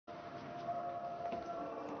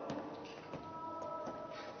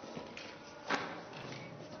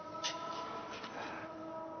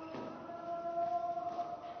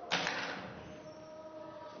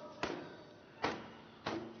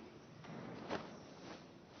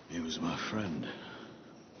was my friend.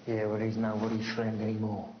 Yeah, well, he's nobody's friend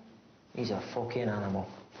anymore. He's a fucking animal.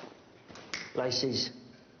 Laces,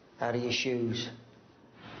 out of your shoes.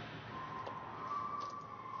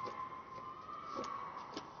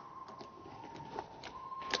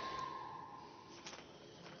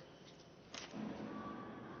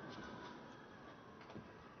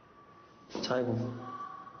 Table.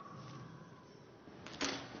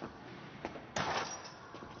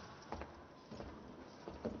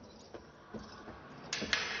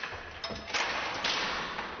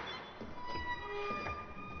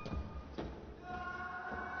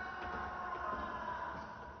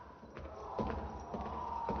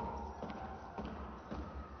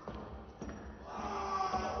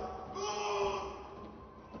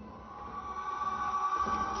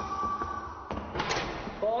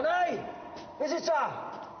 Barney! Visitor!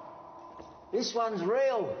 This one's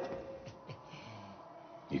real.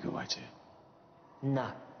 You can wait here.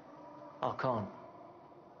 No, I can't.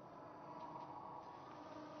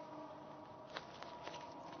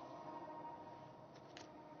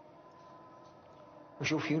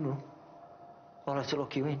 It's your funeral. I'll have to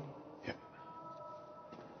lock you in. Yep.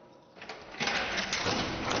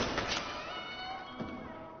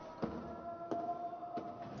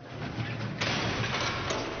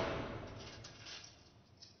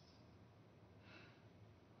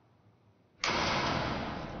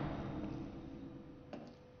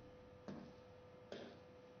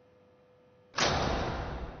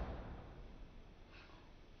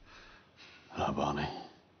 Hello, Barney.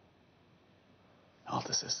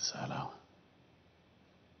 Arthur says to say hello.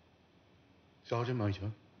 Sergeant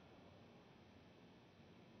Major?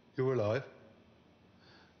 You're alive?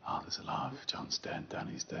 Arthur's alive. John's dead.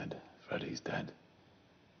 Danny's dead. Freddie's dead.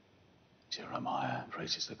 Jeremiah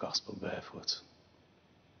preaches the gospel barefoot.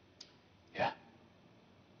 Yeah.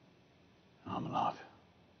 I'm alive.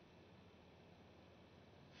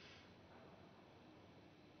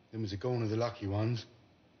 Them was a gone of the lucky ones.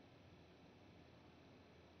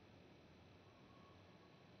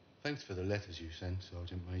 Thanks for the letters you sent,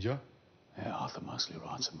 Sergeant Major. Yeah, Arthur mostly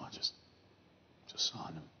writes them. I just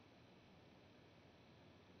sign them.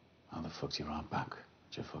 How the fuck do you write back?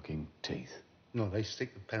 With your fucking teeth? No, they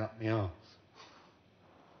stick the pen up my arse.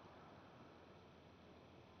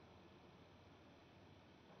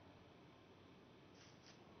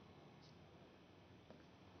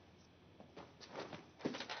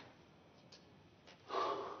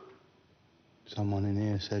 Someone in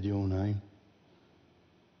here said your name.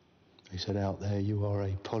 They said out there you are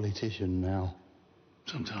a politician now.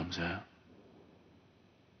 Sometimes, yeah.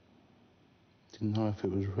 Didn't know if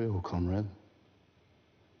it was real, Conrad.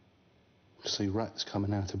 See rats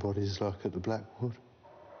coming out of bodies like at the Blackwood.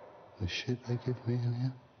 The shit they give me in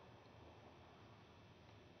here.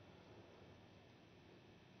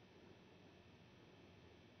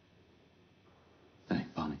 Hey,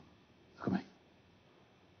 Barney, look at me.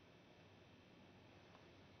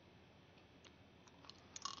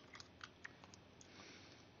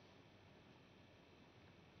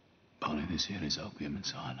 Barney, this here is opium and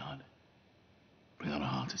cyanide. Bring on a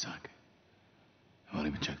heart attack. I won't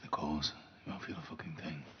even check the cause. You won't feel a fucking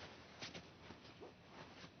thing.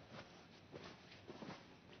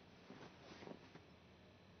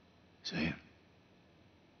 See it?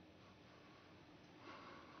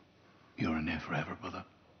 You're in there forever, brother.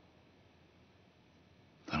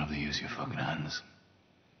 Don't have to use your fucking hands.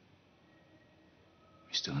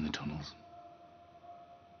 You're still in the tunnels.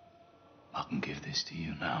 I can give this to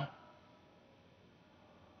you now.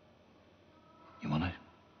 You want it?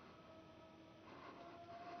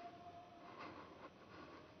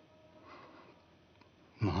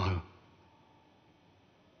 No.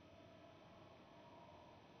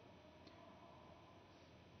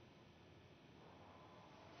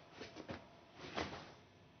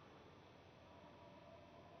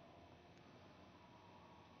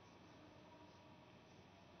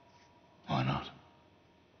 Why not?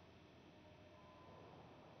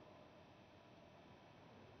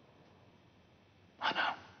 I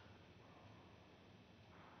know.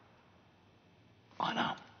 I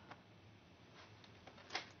know.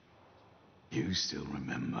 You still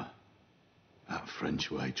remember that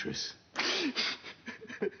French waitress?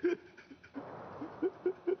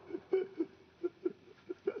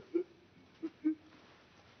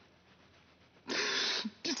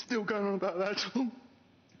 You're still going on about that, Tom?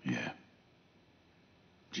 Yeah.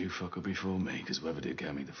 Did you fuck her before me? Because whoever did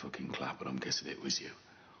get me the fucking clap, but I'm guessing it was you.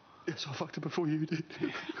 Yes, I fucked her before you did.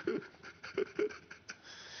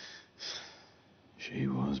 She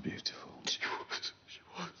was beautiful. She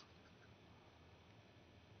was.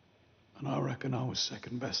 And I reckon I was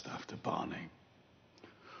second best after Barney.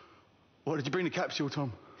 What, did you bring the capsule,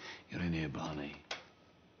 Tom? You're in here, Barney.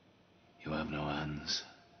 You have no hands.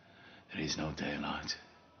 There is no daylight.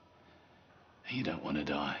 And you don't want to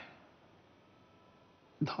die.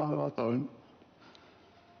 No, I don't.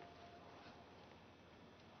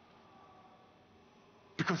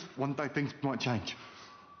 Because one day things might change.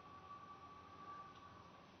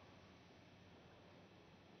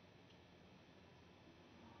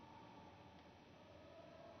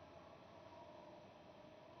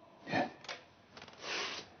 Yeah.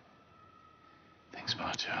 Things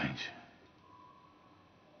might change.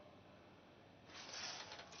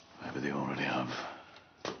 Maybe they already have.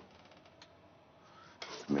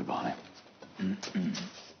 Come here, Barney.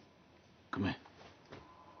 Come here.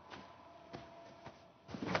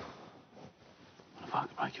 What if I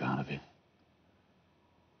could break you out of here?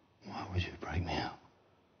 Why would you break me out?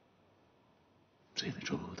 See, the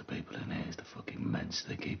trouble with the people in here is the fucking meds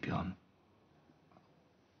they keep you on.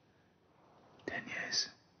 10 years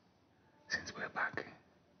since we're back.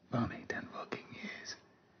 Barney, 10 fucking years.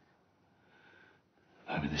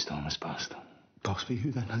 Maybe the storm has passed. Passed for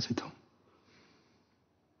you then, has it, Tom?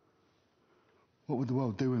 What would the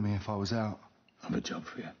world do with me if I was out? I've a job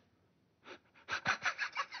for you.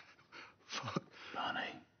 Fuck. Barney.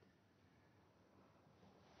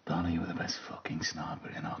 Barney, you were the best fucking sniper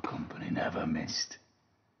in our company. Never missed.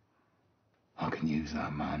 I can use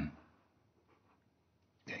that, man.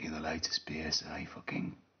 Get you the latest PSA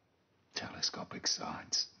fucking telescopic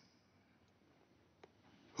sights.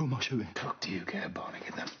 Who am I shooting? Talk to you, get Barney.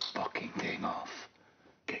 Get that fucking thing off.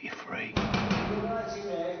 Get you free.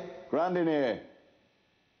 Grand in here.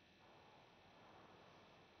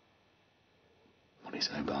 What do you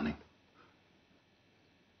say, Barney?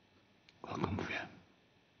 I'll come for you.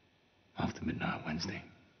 After midnight Wednesday.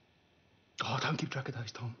 Oh, don't keep track of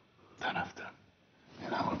those, Tom. Then after.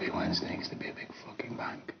 And that will be Wednesday, 'cause there'll be a big fucking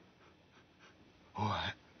bank.